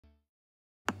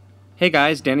Hey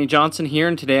guys, Danny Johnson here,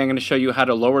 and today I'm going to show you how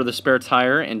to lower the spare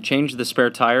tire and change the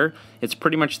spare tire. It's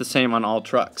pretty much the same on all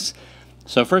trucks.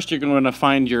 So first you're going to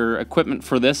find your equipment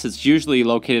for this. It's usually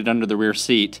located under the rear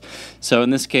seat. So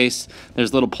in this case, there's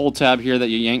a little pull tab here that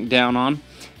you yank down on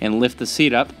and lift the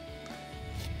seat up.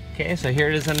 Okay, so here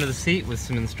it is under the seat with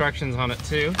some instructions on it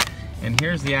too. And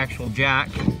here's the actual jack.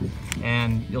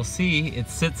 And you'll see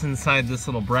it sits inside this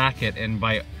little bracket, and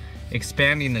by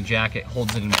expanding the jack it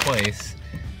holds it in place.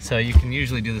 So you can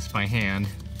usually do this by hand,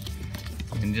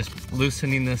 and just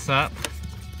loosening this up,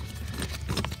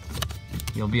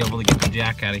 you'll be able to get the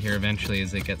jack out of here eventually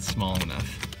as it gets small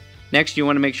enough. Next, you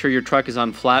want to make sure your truck is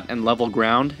on flat and level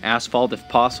ground, asphalt if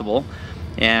possible,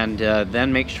 and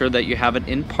then make sure that you have it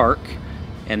in park,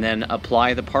 and then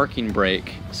apply the parking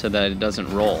brake so that it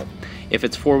doesn't roll. If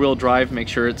it's four-wheel drive, make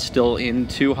sure it's still in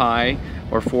 2 high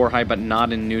or 4 high, but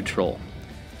not in neutral.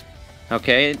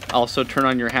 Okay, also turn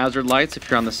on your hazard lights if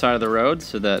you're on the side of the road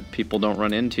so that people don't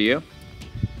run into you.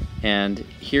 And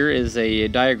here is a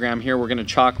diagram here. We're going to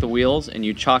chock the wheels, and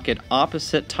you chock it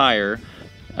opposite tire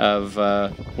of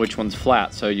which one's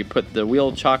flat. So you put the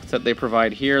wheel chocks that they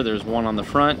provide here. There's one on the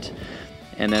front,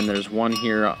 and then there's one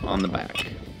here on the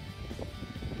back.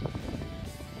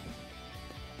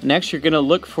 Next, you're going to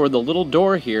look for the little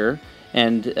door here,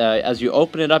 and as you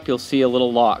open it up, you'll see a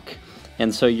little lock.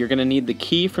 And so you're going to need the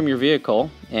key from your vehicle,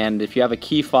 and if you have a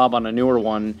key fob on a newer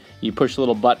one, you push a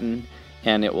little button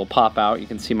and it will pop out. You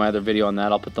can see my other video on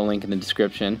that. I'll put the link in the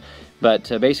description. But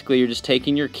basically you're just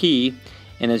taking your key,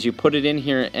 and as you put it in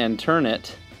here and turn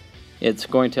it, it's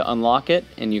going to unlock it,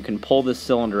 and you can pull this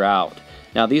cylinder out.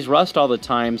 Now these rust all the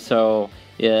time, so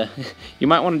yeah, you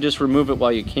might want to just remove it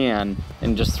while you can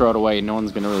and just throw it away. No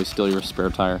one's going to really steal your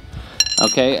spare tire.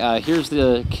 Okay, here's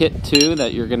the kit too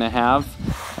that you're going to have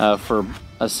for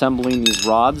assembling these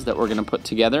rods that we're going to put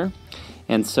together.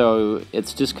 And so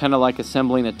it's just kind of like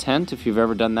assembling a tent. If you've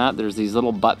ever done that, there's these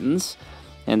little buttons,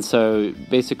 and so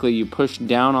basically you push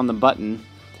down on the button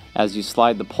as you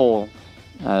slide the pole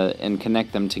and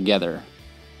connect them together.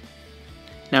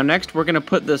 Now next we're going to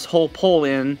put this whole pole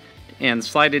in and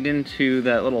slide it into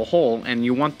that little hole, and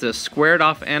you want the squared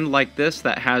off end like this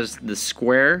that has the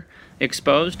square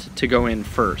exposed to go in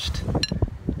first.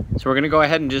 So we're going to go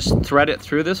ahead and just thread it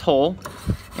through this hole,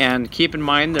 and keep in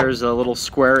mind there's a little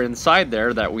square inside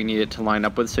there that we need it to line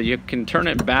up with, so you can turn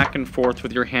it back and forth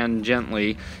with your hand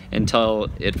gently until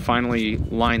it finally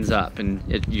lines up,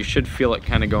 and you should feel it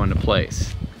kind of go into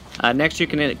place. Next you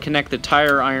can connect the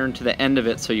tire iron to the end of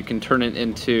it so you can turn it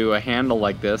into a handle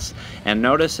like this, and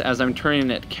notice as I'm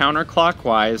turning it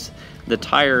counterclockwise, the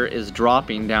tire is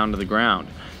dropping down to the ground.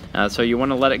 So you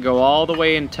want to let it go all the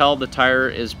way until the tire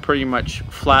is pretty much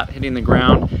flat hitting the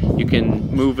ground. You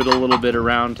can move it a little bit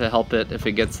around to help it if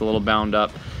it gets a little bound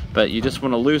up, but you just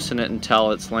want to loosen it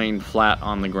until it's laying flat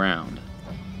on the ground.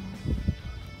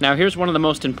 Now here's one of the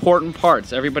most important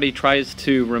parts. Everybody tries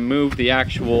to remove the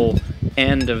actual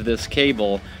end of this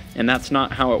cable, and that's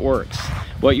not how it works.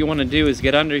 What you want to do is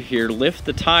get under here, lift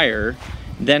the tire,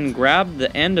 then grab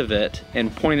the end of it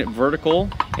and point it vertical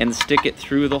and stick it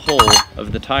through the hole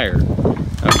of the tire.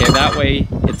 Okay, that way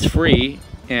it's free,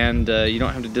 and you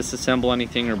don't have to disassemble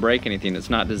anything or break anything. It's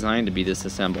not designed to be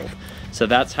disassembled. So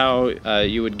that's how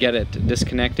you would get it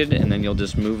disconnected, and then you'll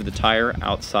just move the tire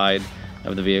outside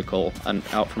of the vehicle,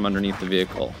 out from underneath the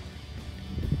vehicle.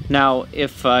 Now,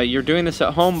 if you're doing this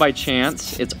at home by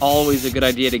chance, it's always a good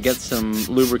idea to get some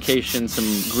lubrication,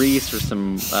 some grease or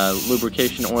some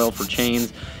lubrication oil for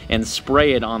chains, and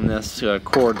spray it on this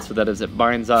cord so that as it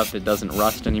binds up, it doesn't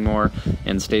rust anymore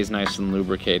and stays nice and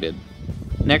lubricated.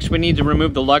 Next, we need to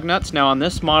remove the lug nuts. Now on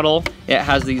this model, it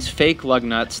has these fake lug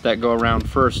nuts that go around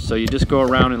first, so you just go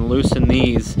around and loosen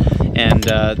these, and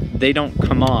they don't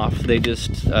come off. They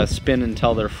just spin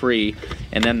until they're free,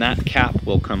 and then that cap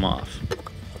will come off.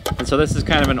 And so this is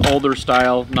kind of an older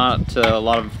style, not a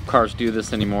lot of cars do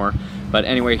this anymore. But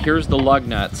anyway, here's the lug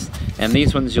nuts, and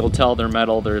these ones you'll tell they're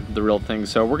metal, they're the real thing.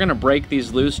 So we're going to break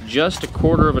these loose just a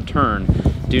quarter of a turn.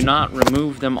 Do not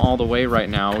remove them all the way right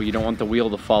now. You don't want the wheel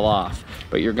to fall off.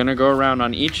 But you're going to go around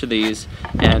on each of these,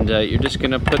 and you're just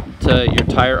going to put your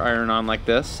tire iron on like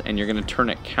this, and you're going to turn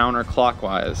it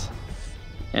counterclockwise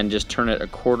and just turn it a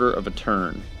quarter of a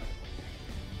turn.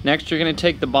 Next, you're going to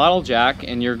take the bottle jack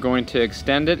and you're going to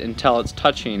extend it until it's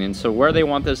touching. And so where they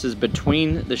want this is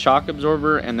between the shock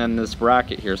absorber and then this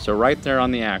bracket here. So right there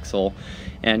on the axle.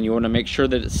 And you want to make sure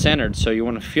that it's centered. So you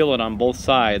want to feel it on both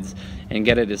sides and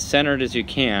get it as centered as you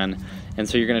can. And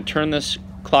so you're going to turn this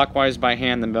clockwise by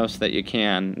hand the most that you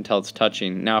can until it's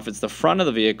touching. Now if it's the front of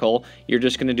the vehicle, you're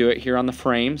just going to do it here on the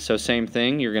frame. So same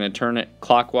thing, you're going to turn it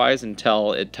clockwise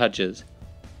until it touches.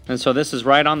 And so this is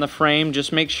right on the frame.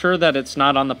 Just make sure that it's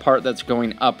not on the part that's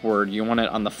going upward. You want it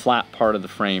on the flat part of the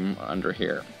frame under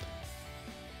here.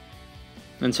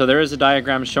 And so there is a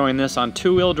diagram showing this. On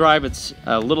two-wheel drive it's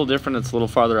a little different, it's a little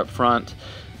farther up front,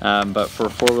 but for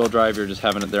four-wheel drive you're just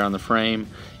having it there on the frame.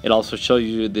 It also shows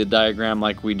you the diagram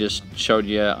like we just showed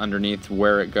you underneath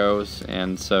where it goes,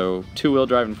 and so two-wheel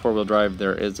drive and four-wheel drive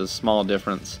there is a small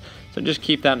difference. So just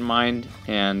keep that in mind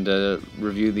and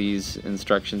review these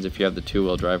instructions if you have the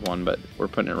two-wheel drive one, but we're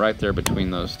putting it right there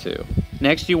between those two.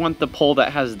 Next you want the pole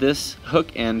that has this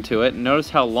hook end to it. Notice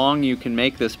how long you can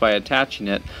make this by attaching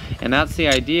it, and that's the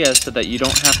idea so that you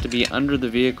don't have to be under the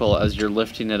vehicle as you're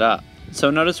lifting it up. So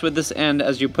notice with this end,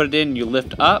 as you put it in, you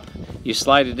lift up, you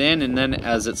slide it in, and then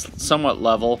as it's somewhat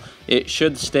level, it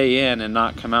should stay in and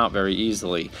not come out very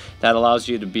easily. That allows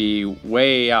you to be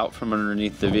way out from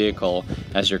underneath the vehicle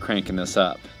as you're cranking this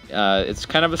up. It's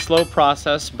kind of a slow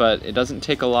process, but it doesn't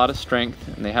take a lot of strength,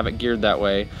 and they have it geared that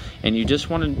way. And you just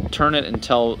want to turn it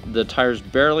until the tire's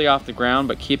barely off the ground,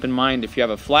 but keep in mind if you have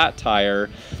a flat tire,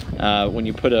 when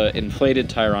you put an inflated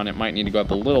tire on, it might need to go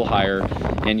up a little higher,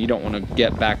 and you don't want to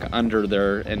get back under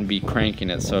there and be cranking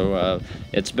it, so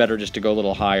it's better just to go a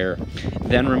little higher.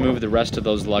 Then remove the rest of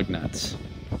those lug nuts.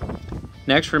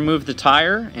 Next, remove the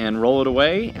tire and roll it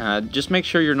away. Just make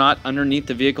sure you're not underneath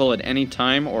the vehicle at any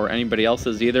time, or anybody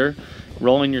else's either.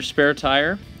 Roll in your spare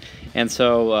tire, and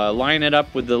so line it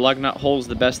up with the lug nut holes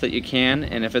the best that you can,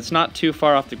 and if it's not too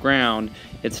far off the ground,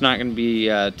 it's not going to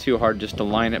be too hard just to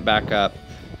line it back up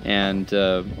and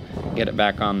get it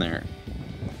back on there.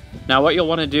 Now what you'll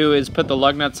want to do is put the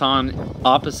lug nuts on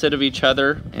opposite of each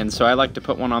other, and so I like to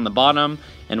put one on the bottom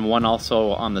and one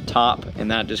also on the top, and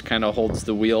that just kind of holds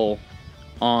the wheel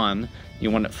on. You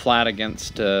want it flat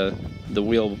against the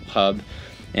wheel hub,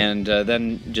 and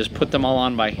then just put them all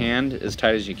on by hand as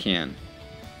tight as you can.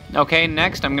 Okay,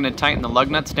 next I'm going to tighten the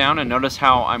lug nuts down, and notice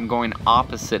how I'm going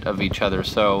opposite of each other.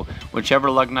 So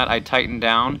whichever lug nut I tighten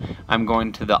down, I'm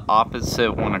going to the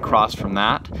opposite one across from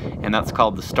that, and that's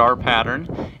called the star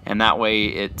pattern, and that way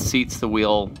it seats the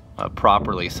wheel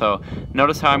properly. So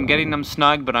notice how I'm getting them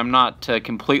snug, but I'm not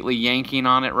completely yanking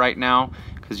on it right now,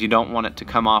 because you don't want it to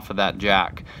come off of that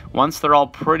jack. Once they're all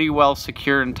pretty well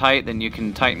secure and tight, then you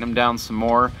can tighten them down some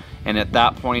more, and at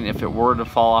that point, if it were to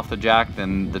fall off the jack,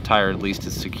 then the tire at least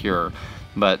is secure.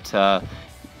 But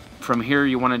from here,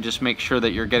 you want to just make sure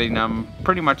that you're getting them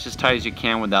pretty much as tight as you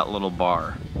can with that little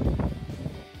bar.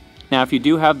 Now if you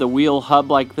do have the wheel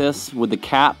hub like this with the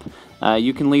cap,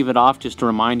 you can leave it off just to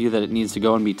remind you that it needs to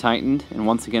go and be tightened. And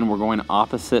once again, we're going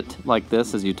opposite like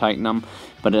this as you tighten them.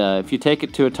 But if you take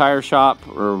it to a tire shop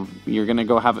or you're going to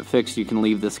go have it fixed, you can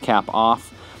leave this cap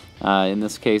off. In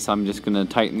this case, I'm just going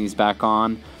to tighten these back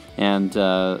on. And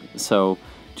so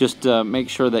just make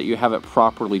sure that you have it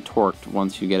properly torqued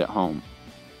once you get it home.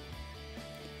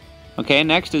 Okay,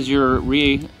 next as you're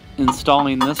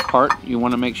reinstalling this part, you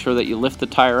want to make sure that you lift the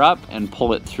tire up and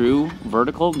pull it through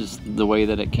vertical, just the way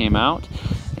that it came out,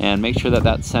 and make sure that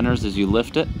that centers as you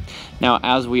lift it. Now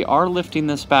as we are lifting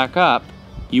this back up,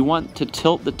 you want to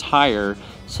tilt the tire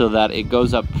so that it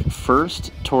goes up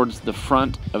first towards the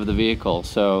front of the vehicle.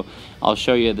 So I'll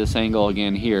show you this angle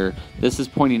again here. This is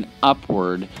pointing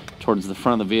upward towards the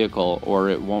front of the vehicle, or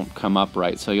it won't come up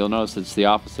right. So you'll notice it's the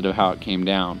opposite of how it came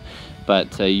down.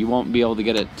 But you won't be able to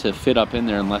get it to fit up in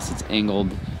there unless it's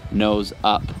angled nose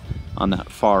up on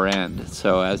that far end.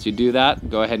 So as you do that,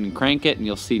 go ahead and crank it, and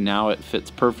you'll see now it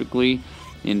fits perfectly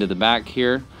into the back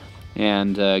here.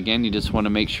 And again, you just want to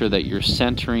make sure that you're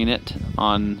centering it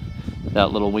on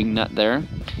that little wing nut there.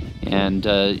 And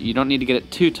you don't need to get it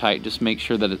too tight, just make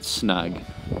sure that it's snug.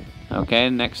 Okay,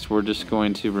 next we're just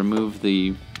going to remove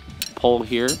the pole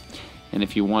here, and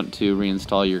if you want to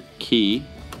reinstall your key.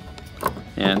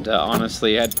 And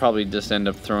honestly, I'd probably just end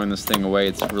up throwing this thing away.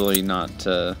 It's really not,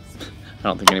 I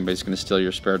don't think anybody's going to steal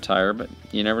your spare tire, but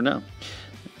you never know.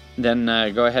 Then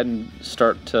go ahead and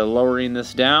start lowering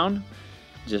this down,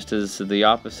 just as the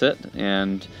opposite,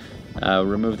 and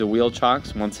remove the wheel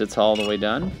chocks once it's all the way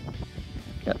done.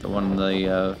 Got the one on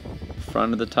the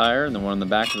front of the tire and the one on the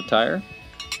back of the tire.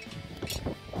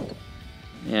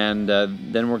 And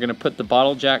then we're going to put the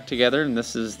bottle jack together, and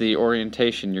this is the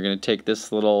orientation. You're going to take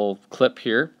this little clip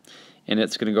here, and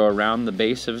it's going to go around the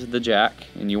base of the jack,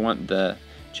 and you want the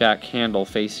jack handle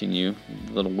facing you,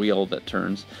 the little wheel that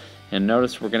turns. And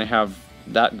notice we're going to have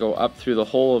that go up through the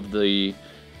hole of the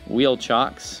wheel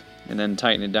chocks, and then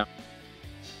tighten it down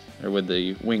with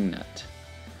the wing nut.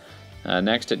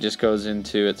 Next, it just goes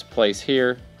into its place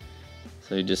here,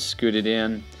 so you just scoot it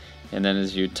in, and then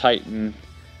as you tighten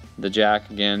the jack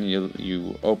again,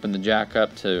 you open the jack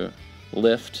up to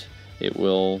lift. It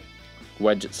will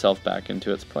wedge itself back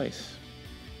into its place.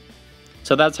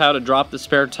 So that's how to drop the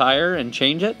spare tire and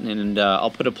change it, and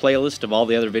I'll put a playlist of all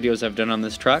the other videos I've done on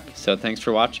this truck. So thanks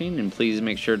for watching, and please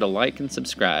make sure to like and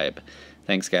subscribe.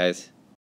 Thanks, guys.